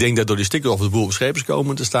 Ik denk dat door die stikstof de boel op schepers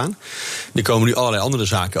komen te staan. Er komen nu allerlei andere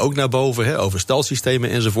zaken ook naar boven. Over stalsystemen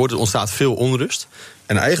enzovoort. Er ontstaat veel onrust.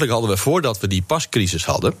 En eigenlijk hadden we, voordat we die pascrisis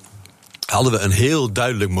hadden we een heel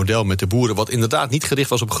duidelijk model met de boeren, wat inderdaad niet gericht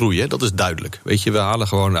was op groei. Dat is duidelijk. Weet je, we halen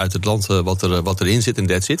gewoon uit het land wat erin zit en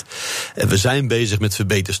that's it. En we zijn bezig met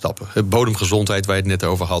verbeterstappen. Bodemgezondheid, waar je het net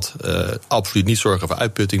over had. Absoluut niet zorgen voor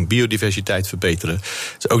uitputting, biodiversiteit verbeteren.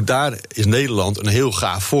 Dus ook daar is Nederland een heel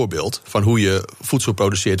gaaf voorbeeld van hoe je voedsel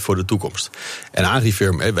produceert voor de toekomst. En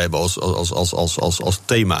Agrifirm, wij hebben als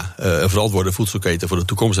thema een verantwoorde voedselketen voor de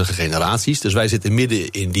toekomstige generaties. Dus wij zitten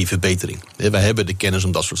midden in die verbetering. Wij hebben de kennis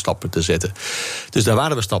om dat soort stappen te zetten. Dus daar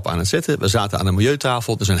waren we stappen aan het zetten. We zaten aan een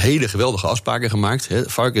milieutafel. Er zijn hele geweldige afspraken gemaakt.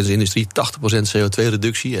 Varkensindustrie, 80%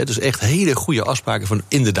 CO2-reductie. Dus echt hele goede afspraken van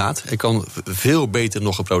inderdaad. Er kan veel beter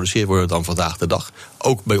nog geproduceerd worden dan vandaag de dag.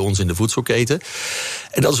 Ook bij ons in de voedselketen.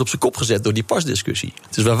 En dat is op zijn kop gezet door die pasdiscussie.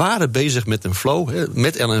 Dus we waren bezig met een flow,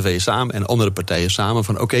 met LNV samen en andere partijen samen,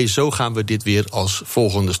 van oké, zo gaan we dit weer als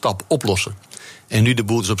volgende stap oplossen. En nu de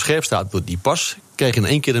boel dus op scherp staat door die pas, krijg je in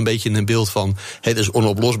één keer een beetje een beeld van het is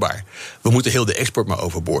onoplosbaar. We moeten heel de export maar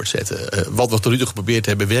overboord zetten. Wat we tot nu toe geprobeerd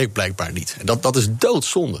hebben, werkt blijkbaar niet. En dat is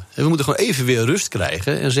doodzonde. En we moeten gewoon even weer rust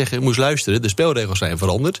krijgen en zeggen, je moet luisteren, de spelregels zijn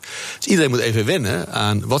veranderd. Dus iedereen moet even wennen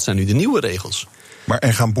aan wat zijn nu de nieuwe regels. Maar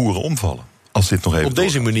er gaan boeren omvallen. Als dit nog even op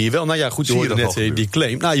deze manier wel. Nou ja, goed, je hoorde net die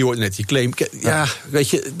claim. Weet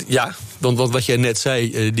je, want wat jij net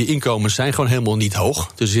zei, die inkomens zijn gewoon helemaal niet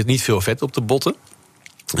hoog. Dus er zit niet veel vet op de botten.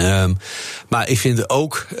 Maar ik vind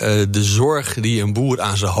ook de zorg die een boer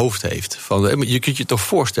aan zijn hoofd heeft. Je kunt je toch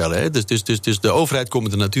voorstellen, hè? Dus de overheid komt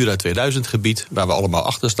met een Natura 2000 gebied, waar we allemaal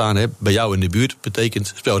achter staan. Hè? Bij jou in de buurt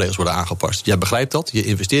betekent spelregels worden aangepast. Jij begrijpt dat, je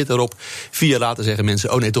investeert erop. 4 jaar later zeggen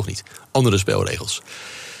mensen, oh nee, toch niet. Andere spelregels.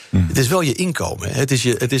 Het is wel je inkomen.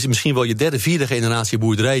 Het is misschien wel je 3e, 4e generatie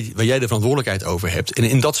boerderij waar jij de verantwoordelijkheid over hebt. En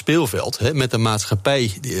in dat speelveld, met de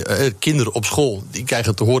maatschappij, kinderen op school, die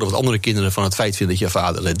krijgen te horen wat andere kinderen van het feit vinden dat je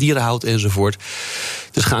vader dieren houdt enzovoort.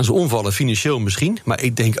 Dus gaan ze omvallen, financieel misschien. Maar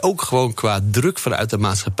ik denk ook gewoon qua druk vanuit de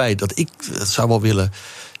maatschappij dat zou wel willen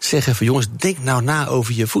zeggen van jongens, denk nou na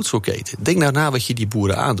over je voedselketen. Denk nou na wat je die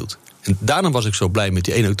boeren aandoet. En daarom was ik zo blij met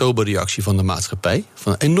die 1 oktober reactie van de maatschappij.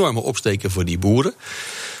 Van een enorme opsteken voor die boeren.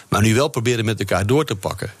 Maar nu wel proberen met elkaar door te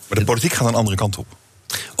pakken. Maar de politiek gaat een andere kant op.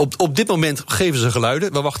 Op dit moment geven ze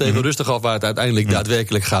geluiden. We wachten even rustig af waar het uiteindelijk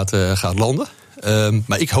daadwerkelijk gaat landen.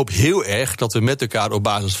 Maar ik hoop heel erg dat we met elkaar op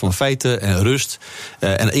basis van feiten en rust,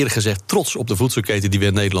 en eerlijk gezegd trots op de voedselketen die we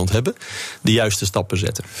in Nederland hebben, de juiste stappen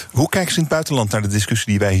zetten. Hoe kijken ze in het buitenland naar de discussie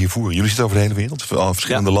die wij hier voeren? Jullie zitten over de hele wereld,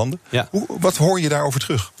 verschillende landen. Ja. Wat hoor je daarover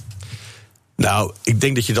terug? Nou, ik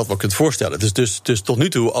denk dat je dat wel kunt voorstellen. Dus tot nu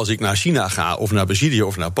toe, als ik naar China ga, of naar Brazilië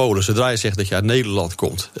of naar Polen, zodra je zegt dat je uit Nederland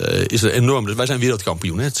komt, is er enorm. Dus wij zijn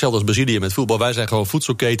wereldkampioen. Hetzelfde als Brazilië met voetbal. Wij zijn gewoon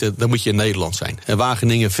voedselketen, dan moet je in Nederland zijn. En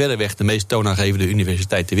Wageningen, verreweg de meest toonaangevende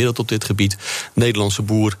universiteit ter wereld op dit gebied. Nederlandse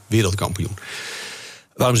boer, wereldkampioen.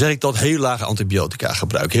 Waarom zeg ik dat? Heel lage antibiotica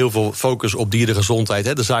gebruik. Heel veel focus op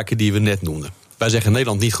dierengezondheid, de zaken die we net noemden. Wij zeggen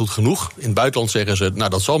Nederland niet goed genoeg. In het buitenland zeggen ze, nou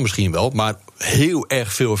dat zal misschien wel, maar heel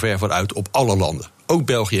erg veel ver vooruit op alle landen. Ook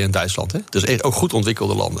België en Duitsland. Dus echt ook goed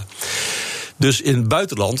ontwikkelde landen. Dus in het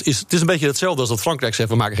buitenland is het een beetje hetzelfde als dat Frankrijk zegt,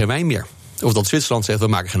 we maken geen wijn meer. Of dat Zwitserland zegt, we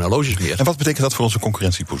maken geen horloges meer. En wat betekent dat voor onze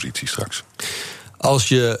concurrentiepositie straks? Als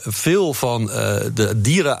je veel van de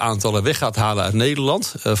dierenaantallen weg gaat halen uit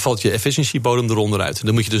Nederland, valt je efficiëntiebodem eronder uit.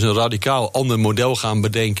 Dan moet je dus een radicaal ander model gaan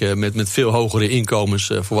bedenken met veel hogere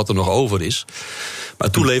inkomens voor wat er nog over is. Maar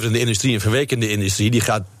toeleverende industrie en verwerkende industrie, die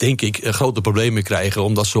gaat denk ik grote problemen krijgen,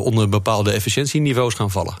 omdat ze onder bepaalde efficiëntieniveaus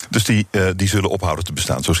gaan vallen. Dus die zullen ophouden te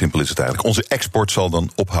bestaan, zo simpel is het eigenlijk. Onze export zal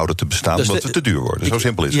dan ophouden te bestaan, dus omdat we te duur worden. Zo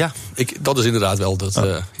simpel is het. Ja, dat is inderdaad wel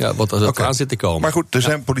wat er aan zit te komen. Maar goed, er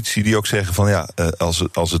zijn politici die ook zeggen van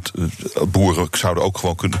boeren zouden ook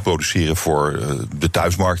gewoon kunnen produceren voor de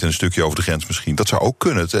thuismarkt en een stukje over de grens misschien. Dat zou ook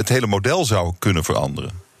kunnen. Het hele model zou kunnen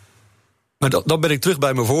veranderen. Maar dan ben ik terug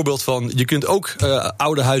bij mijn voorbeeld van... je kunt ook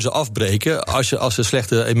oude huizen afbreken als ze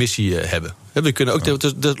slechte emissie hebben. We kunnen ook,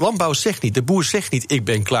 de landbouw zegt niet, de boer zegt niet... ik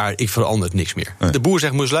ben klaar, ik verander niks meer. Nee. De boer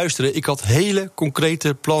zegt, moet eens luisteren, ik had hele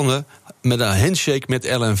concrete plannen... met een handshake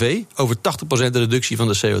met LNV... over 80% reductie van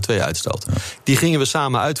de CO2-uitstoot. Ja. Die gingen we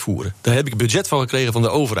samen uitvoeren. Daar heb ik budget van gekregen van de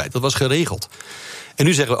overheid. Dat was geregeld. En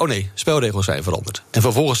nu zeggen we, oh nee, spelregels zijn veranderd. En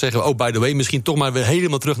vervolgens zeggen we, oh by the way, misschien toch maar weer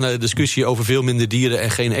helemaal terug naar de discussie over veel minder dieren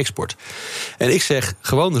en geen export. En ik zeg,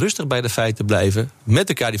 gewoon rustig bij de feiten blijven, met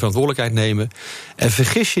elkaar die verantwoordelijkheid nemen. En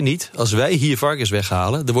vergis je niet, als wij hier varkens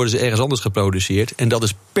weghalen, dan worden ze ergens anders geproduceerd. En dat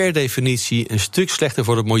is per definitie een stuk slechter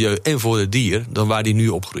voor het milieu en voor het dier dan waar die nu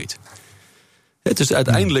opgroeit. Dus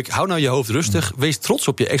uiteindelijk, hou nou je hoofd rustig. Wees trots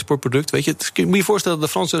op je exportproduct. Weet je, moet je je voorstellen dat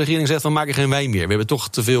de Franse regering zegt... we maken geen wijn meer, we hebben toch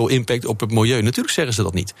te veel impact op het milieu. Natuurlijk zeggen ze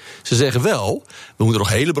dat niet. Ze zeggen wel, we moeten nog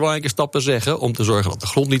hele belangrijke stappen zeggen... om te zorgen dat de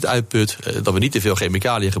grond niet uitput... dat we niet te veel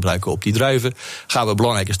chemicaliën gebruiken op die druiven. Gaan we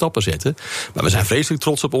belangrijke stappen zetten. Maar we zijn vreselijk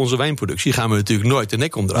trots op onze wijnproductie. Gaan we natuurlijk nooit de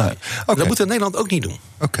nek omdraaien. Okay. Dat moeten we in Nederland ook niet doen.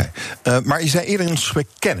 Oké. Maar je zei eerder in ons gesprek...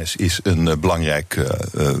 kennis is een belangrijk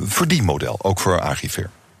verdienmodel, ook voor Agrifirm.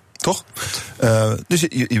 Toch? Dus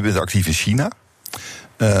je bent actief in China.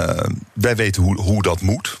 Wij weten hoe dat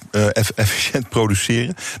moet. Efficiënt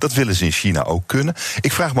produceren. Dat willen ze in China ook kunnen.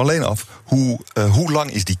 Ik vraag me alleen af, hoe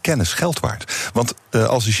lang is die kennis geld waard? Want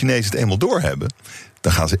als de Chinezen het eenmaal doorhebben...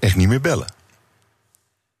 dan gaan ze echt niet meer bellen.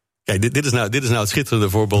 Kijk, dit is nou het schitterende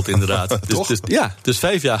voorbeeld inderdaad. Dus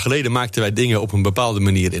 5 jaar geleden maakten wij dingen op een bepaalde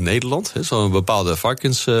manier in Nederland. Zo'n bepaalde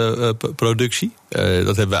varkensproductie.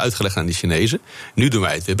 Dat hebben we uitgelegd aan die Chinezen. Nu doen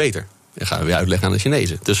wij het weer beter. En gaan we weer uitleggen aan de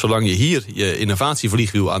Chinezen. Dus zolang je hier je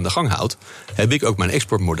innovatievliegwiel aan de gang houdt... heb ik ook mijn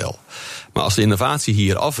exportmodel. Maar als de innovatie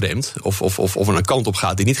hier afremt... of er een kant op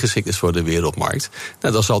gaat die niet geschikt is voor de wereldmarkt...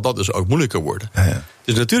 Nou, dan zal dat dus ook moeilijker worden. Ja.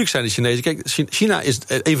 Dus natuurlijk zijn de Chinezen... Kijk, China is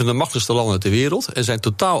een van de machtigste landen ter wereld... en zijn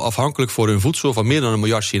totaal afhankelijk voor hun voedsel... van meer dan 1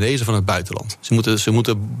 miljard Chinezen van het buitenland. Ze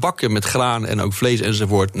moeten bakken met graan en ook vlees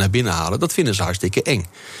enzovoort naar binnen halen. Dat vinden ze hartstikke eng.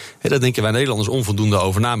 Daar denken wij Nederlanders onvoldoende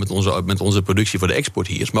over na... met onze productie voor de export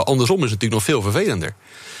hier. Maar andersom is het natuurlijk nog veel vervelender.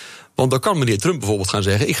 Want dan kan meneer Trump bijvoorbeeld gaan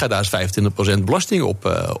zeggen... ik ga daar eens 25% belasting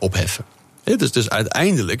op heffen. Dus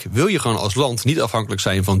uiteindelijk wil je gewoon als land niet afhankelijk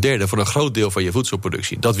zijn van derden... voor een groot deel van je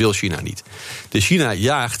voedselproductie. Dat wil China niet. Dus China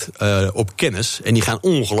jaagt op kennis en die gaan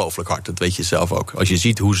ongelooflijk hard. Dat weet je zelf ook. Als je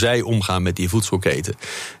ziet hoe zij omgaan met die voedselketen.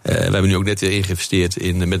 We hebben nu ook net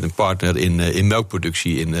geïnvesteerd met een partner in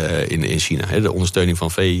melkproductie in China. De ondersteuning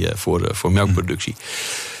van vee voor melkproductie.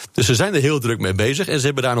 Dus ze zijn er heel druk mee bezig en ze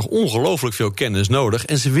hebben daar nog ongelooflijk veel kennis nodig.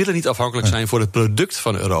 En ze willen niet afhankelijk zijn voor het product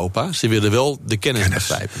van Europa. Ze willen wel de kennis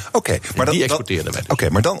begrijpen. Oké, maar die exporteren wij. Oké,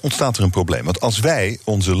 maar dan ontstaat er een probleem. Want als wij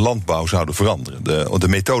onze landbouw zouden veranderen, de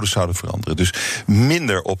methodes zouden veranderen, dus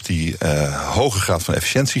minder op die hoge graad van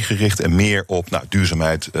efficiëntie gericht en meer op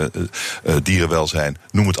duurzaamheid, dierenwelzijn,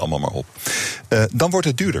 noem het allemaal maar op. Dan wordt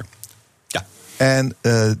het duurder. En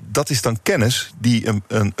dat is dan kennis die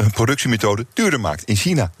een productiemethode duurder maakt. In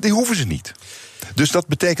China, die hoeven ze niet. Dus dat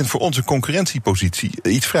betekent voor onze concurrentiepositie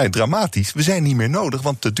iets vrij dramatisch. We zijn niet meer nodig,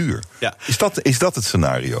 want te duur. Ja. Is dat het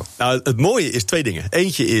scenario? Nou, het mooie is 2 dingen.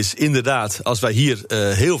 Eentje is inderdaad, als wij hier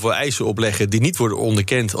heel veel eisen opleggen... die niet worden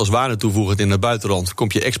onderkend als waarde toevoegend in het buitenland...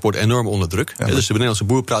 komt je export enorm onder druk. Ja, dus de Nederlandse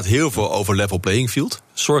boer praat heel veel over level playing field.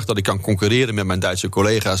 Zorg dat ik kan concurreren met mijn Duitse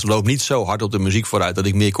collega's. Loop niet zo hard op de muziek vooruit dat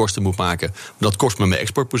ik meer kosten moet maken. Dat kost me mijn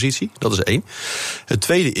exportpositie. Dat is 1. Het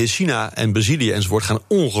tweede is China en Brazilië enzovoort gaan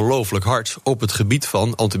ongelooflijk hard op het gebied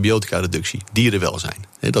van antibiotica-reductie, dierenwelzijn.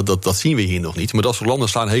 Dat zien we hier nog niet. Maar dat soort landen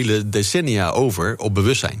slaan hele decennia over op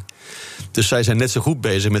bewustzijn. Dus zij zijn net zo goed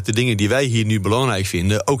bezig met de dingen die wij hier nu belangrijk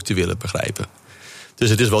vinden ook te willen begrijpen. Dus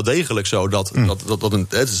het is wel degelijk zo dat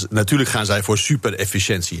natuurlijk gaan zij voor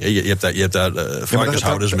super-efficiëntie. Je hebt daar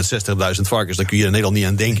varkenshouders met 60.000 varkens. Daar kun je in Nederland niet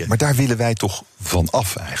aan denken. Maar daar willen wij toch van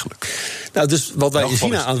af eigenlijk? Nou, dus wat wij in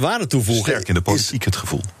China aan waarde toevoegen... Sterk in de politiek het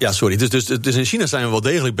gevoel. Ja, sorry. Dus in China zijn we wel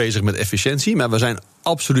degelijk bezig met efficiëntie. Maar we zijn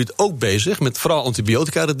absoluut ook bezig met vooral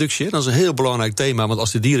antibiotica-reductie. Dat is een heel belangrijk thema. Want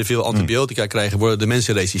als de dieren veel antibiotica krijgen, worden de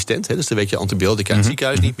mensen resistent. Dus dan weet je antibiotica in het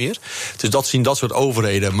ziekenhuis niet meer. Dus dat zien dat soort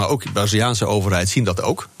overheden, maar ook de Braziliaanse overheid zien dat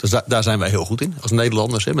ook. Dus daar zijn wij heel goed in als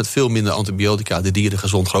Nederlanders. Met veel minder antibiotica de dieren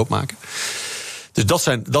gezond groot maken. Dus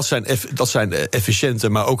dat zijn efficiënte,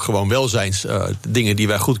 maar ook gewoon welzijns dingen die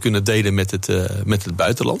wij goed kunnen delen met het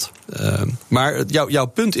buitenland. Maar jouw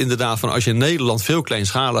punt inderdaad van als je in Nederland veel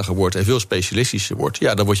kleinschaliger wordt en veel specialistischer wordt,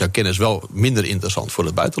 ja, dan wordt jouw kennis wel minder interessant voor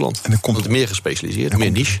het buitenland. En dan komt het meer gespecialiseerd,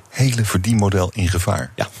 meer niche. Het hele verdienmodel in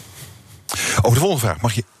gevaar. Ja. Over de volgende vraag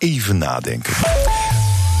mag je even nadenken.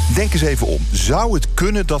 Denk eens even om. Zou het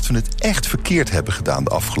kunnen dat we het echt verkeerd hebben gedaan de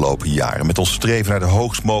afgelopen jaren, met ons streven naar de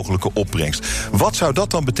hoogst mogelijke opbrengst? Wat zou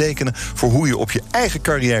dat dan betekenen voor hoe je op je eigen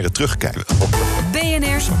carrière terugkijkt?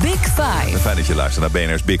 BNR's Big Five. Fijn dat je luistert naar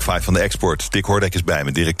BNR's Big Five van de export. Dick Hordijk is bij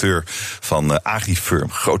me, directeur van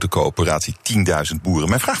Agrifirm, grote coöperatie, 10.000 boeren.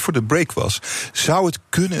 Mijn vraag voor de break was: zou het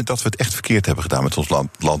kunnen dat we het echt verkeerd hebben gedaan met ons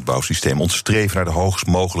landbouwsysteem, ons streven naar de hoogst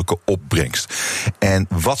mogelijke opbrengst? En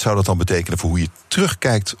wat zou dat dan betekenen voor hoe je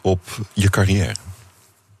terugkijkt op je carrière?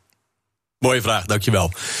 Mooie vraag,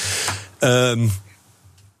 dankjewel.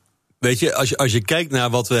 Weet je, als je kijkt naar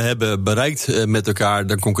wat we hebben bereikt met elkaar,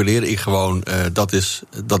 dan concludeer ik gewoon, dat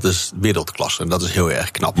is wereldklasse. En dat is heel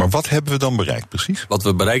erg knap. Maar wat hebben we dan bereikt precies? Wat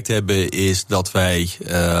we bereikt hebben is dat wij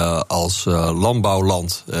als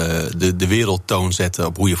landbouwland de wereldtoon zetten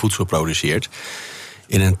op hoe je voedsel produceert.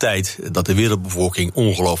 In een tijd dat de wereldbevolking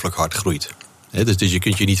ongelooflijk hard groeit. Dus je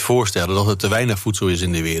kunt je niet voorstellen dat er te weinig voedsel is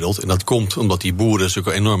in de wereld. En dat komt omdat die boeren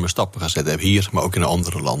zulke enorme stappen gaan zetten hebben hier, maar ook in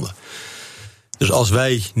andere landen. Dus als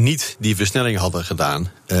wij niet die versnelling hadden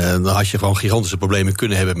gedaan, dan had je gewoon gigantische problemen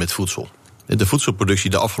kunnen hebben met voedsel. De voedselproductie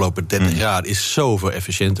de afgelopen 30 jaar is zoveel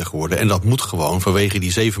efficiënter geworden. En dat moet gewoon vanwege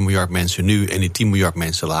die 7 miljard mensen nu en die 10 miljard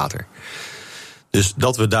mensen later. Dus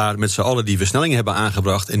dat we daar met z'n allen die versnelling hebben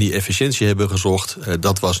aangebracht en die efficiëntie hebben gezocht,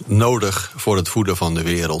 dat was nodig voor het voeden van de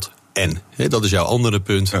wereld. En, dat is jouw andere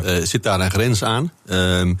punt, zit daar een grens aan.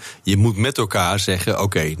 Je moet met elkaar zeggen,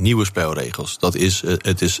 oké, nieuwe spelregels.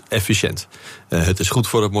 Het is efficiënt. Het is goed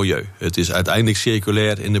voor het milieu. Het is uiteindelijk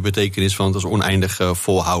circulair in de betekenis van het is oneindig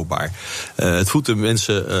volhoudbaar. Het voedt de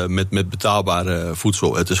mensen met betaalbare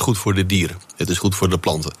voedsel. Het is goed voor de dieren. Het is goed voor de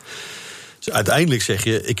planten. Dus uiteindelijk zeg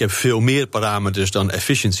je, ik heb veel meer parameters dan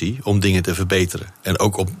efficiency om dingen te verbeteren. En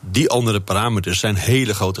ook op die andere parameters zijn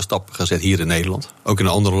hele grote stappen gezet hier in Nederland. Ook in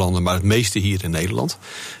andere landen, maar het meeste hier in Nederland.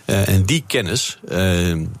 En die kennis,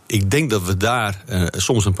 ik denk dat we daar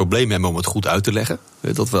soms een probleem hebben om het goed uit te leggen.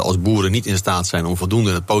 Dat we als boeren niet in staat zijn om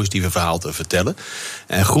voldoende het positieve verhaal te vertellen.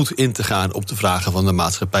 En goed in te gaan op de vragen van de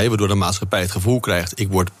maatschappij, waardoor de maatschappij het gevoel krijgt, ik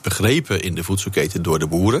word begrepen in de voedselketen door de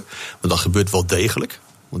boeren. Want dat gebeurt wel degelijk.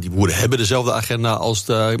 Want die boeren hebben dezelfde agenda als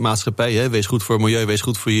de maatschappij. Hè? Wees goed voor het milieu, wees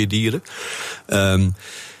goed voor je dieren. En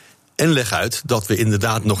leg uit dat we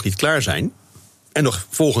inderdaad nog niet klaar zijn en nog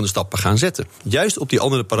volgende stappen gaan zetten. Juist op die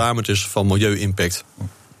andere parameters van milieu-impact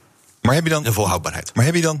en volhoudbaarheid. Maar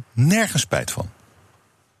heb je dan nergens spijt van?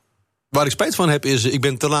 Waar ik spijt van heb is, ik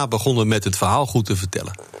ben te laat begonnen met het verhaal goed te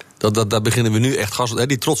vertellen. Daar beginnen we nu echt gas.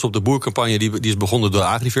 Die trots op de boercampagne die is begonnen door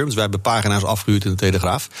Agrifirm. Dus wij hebben pagina's afgehuurd in de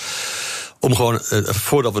Telegraaf. Om gewoon,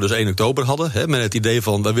 voordat we dus 1 oktober hadden, met het idee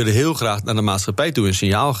van, we willen heel graag naar de maatschappij toe een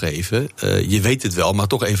signaal geven. Je weet het wel, maar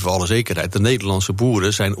toch even voor alle zekerheid. De Nederlandse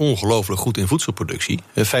boeren zijn ongelooflijk goed in voedselproductie.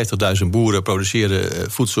 50.000 boeren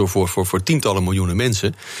produceren voedsel voor tientallen miljoenen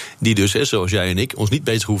mensen. Die dus, zoals jij en ik, ons niet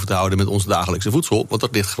bezig hoeven te houden met ons dagelijkse voedsel. Want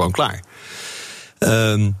dat ligt gewoon klaar.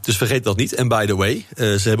 Dus vergeet dat niet. En by the way,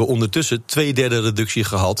 ze hebben ondertussen 2/3 reductie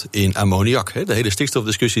gehad in ammoniak. De hele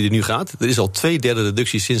stikstofdiscussie die nu gaat, er is al 2/3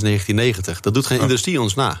 reductie sinds 1990. Dat doet geen industrie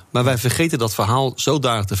ons na. Maar wij vergeten dat verhaal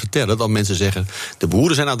zodanig te vertellen dat mensen zeggen, de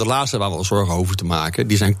boeren zijn nou de laatste waar we ons zorgen over te maken.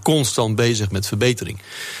 Die zijn constant bezig met verbetering.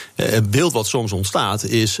 Het beeld wat soms ontstaat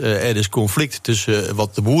is, er is conflict tussen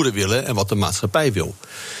wat de boeren willen en wat de maatschappij wil.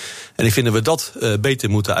 En ik vind dat we dat beter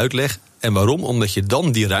moeten uitleggen. En waarom? Omdat je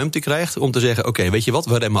dan die ruimte krijgt om te zeggen, oké, weet je wat,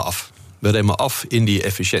 we remmen af. We remmen af in die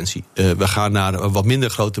efficiëntie. We gaan naar wat minder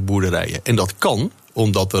grote boerderijen. En dat kan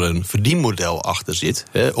omdat er een verdienmodel achter zit,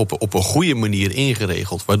 op een goede manier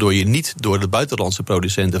ingeregeld, waardoor je niet door de buitenlandse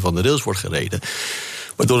producenten van de rails wordt gereden.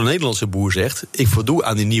 Waardoor de Nederlandse boer zegt, ik voldoe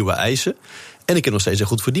aan die nieuwe eisen. En ik heb nog steeds een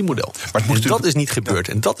goed verdienmodel. Maar dat is niet gebeurd.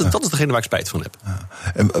 En dat is degene waar ik spijt van heb.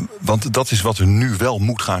 Want dat is wat er nu wel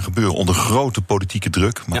moet gaan gebeuren. Onder grote politieke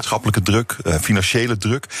druk, maatschappelijke druk, financiële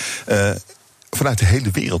druk. Vanuit de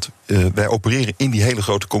hele wereld. Wij opereren in die hele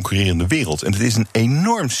grote concurrerende wereld. En het is een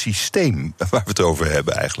enorm systeem waar we het over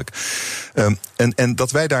hebben eigenlijk. En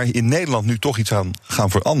dat wij daar in Nederland nu toch iets aan gaan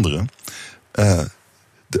veranderen.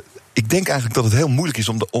 Ik denk eigenlijk dat het heel moeilijk is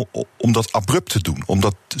om dat abrupt te doen. Om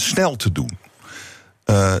dat snel te doen.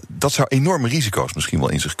 Dat zou enorme risico's misschien wel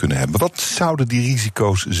in zich kunnen hebben. Wat zouden die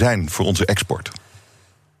risico's zijn voor onze export?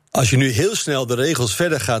 Als je nu heel snel de regels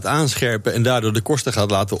verder gaat aanscherpen en daardoor de kosten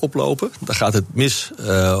gaat laten oplopen, dan gaat het mis,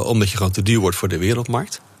 omdat je gewoon te duur wordt voor de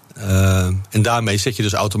wereldmarkt. En daarmee zet je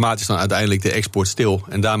dus automatisch dan uiteindelijk de export stil.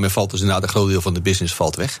 En daarmee valt dus inderdaad een groot deel van de business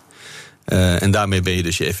valt weg. En daarmee ben je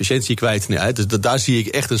dus je efficiëntie kwijt. Dus daar zie ik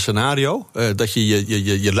echt een scenario dat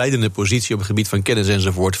je leidende positie op het gebied van kennis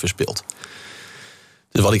enzovoort verspilt.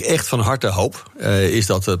 Dus wat ik echt van harte hoop, is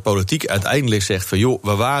dat de politiek uiteindelijk zegt van joh,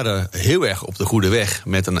 we waren heel erg op de goede weg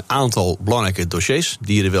met een aantal belangrijke dossiers.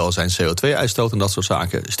 Dierenwelzijn, CO2-uitstoot en dat soort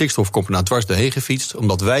zaken. Stikstof komt er nou dwars doorheen gefietst,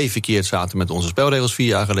 omdat wij verkeerd zaten met onze spelregels 4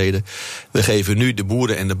 jaar geleden. We geven nu de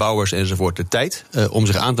boeren en de bouwers enzovoort de tijd om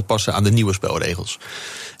zich aan te passen aan de nieuwe spelregels.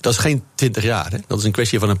 Dat is geen 20 jaar, hè? Dat is een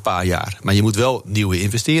kwestie van een paar jaar. Maar je moet wel nieuwe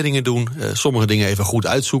investeringen doen. Sommige dingen even goed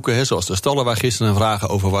uitzoeken, hè, zoals de stallen waar gisteren een vraag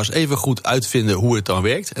over was. Even goed uitvinden hoe het dan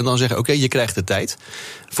werkt. En dan zeggen, oké, je krijgt de tijd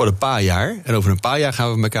voor een paar jaar. En over een paar jaar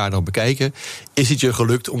gaan we elkaar dan bekijken. Is het je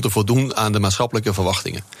gelukt om te voldoen aan de maatschappelijke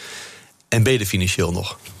verwachtingen? En ben je er financieel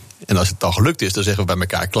nog? En als het dan gelukt is, dan zeggen we bij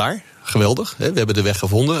elkaar klaar. Geweldig, hè? We hebben de weg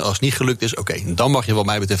gevonden. Als het niet gelukt is, oké, dan mag je wat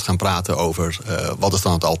mij betreft gaan praten over wat is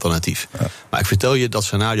dan het alternatief. Ja. Maar ik vertel je, dat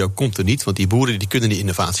scenario komt er niet, want die boeren die kunnen die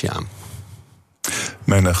innovatie aan.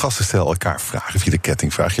 Mijn gasten stellen elkaar vragen via de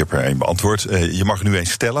kettingvraag. Je hebt er één beantwoord. Je mag er nu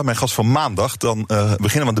eens stellen. Mijn gast van maandag, dan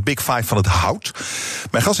beginnen we aan de Big Five van het hout.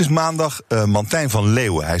 Mijn gast is maandag Martijn van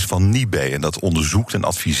Leeuwen. Hij is van Nibé en dat onderzoekt en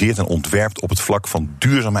adviseert en ontwerpt op het vlak van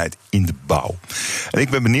duurzaamheid in de bouw. En ik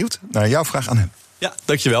ben benieuwd naar jouw vraag aan hem. Ja,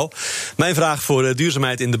 dankjewel. Mijn vraag voor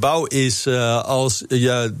duurzaamheid in de bouw is als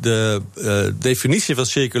je de definitie van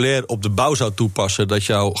circulair op de bouw zou toepassen, dat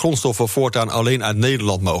jouw grondstoffen voortaan alleen uit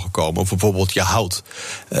Nederland mogen komen, of bijvoorbeeld je hout.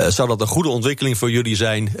 Zou dat een goede ontwikkeling voor jullie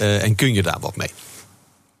zijn en kun je daar wat mee?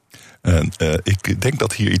 Ik denk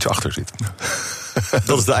dat hier iets achter zit.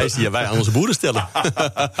 Dat is de eis die wij aan onze boeren stellen.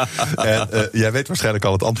 En jij weet waarschijnlijk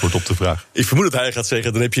al het antwoord op de vraag. Ik vermoed dat hij gaat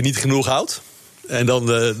zeggen, dan heb je niet genoeg hout. En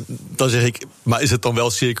dan zeg ik, maar is het dan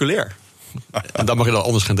wel circulair? En dan mag je dat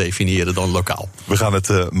anders gaan definiëren dan lokaal. We gaan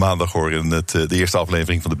het maandag horen in de eerste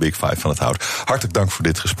aflevering van de Big Five van het hout. Hartelijk dank voor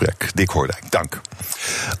dit gesprek. Dick Hordijk, dank.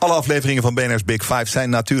 Alle afleveringen van BNR's Big Five zijn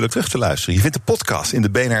natuurlijk terug te luisteren. Je vindt de podcast in de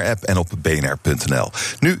BNR-app en op bnr.nl.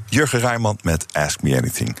 Nu Jurgen Rijman met Ask Me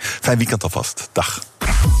Anything. Fijn weekend alvast. Dag.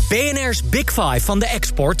 BNR's Big Five van de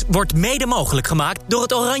export wordt mede mogelijk gemaakt door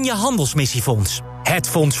het Oranje Handelsmissiefonds. Het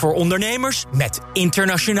fonds voor ondernemers met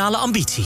internationale ambitie.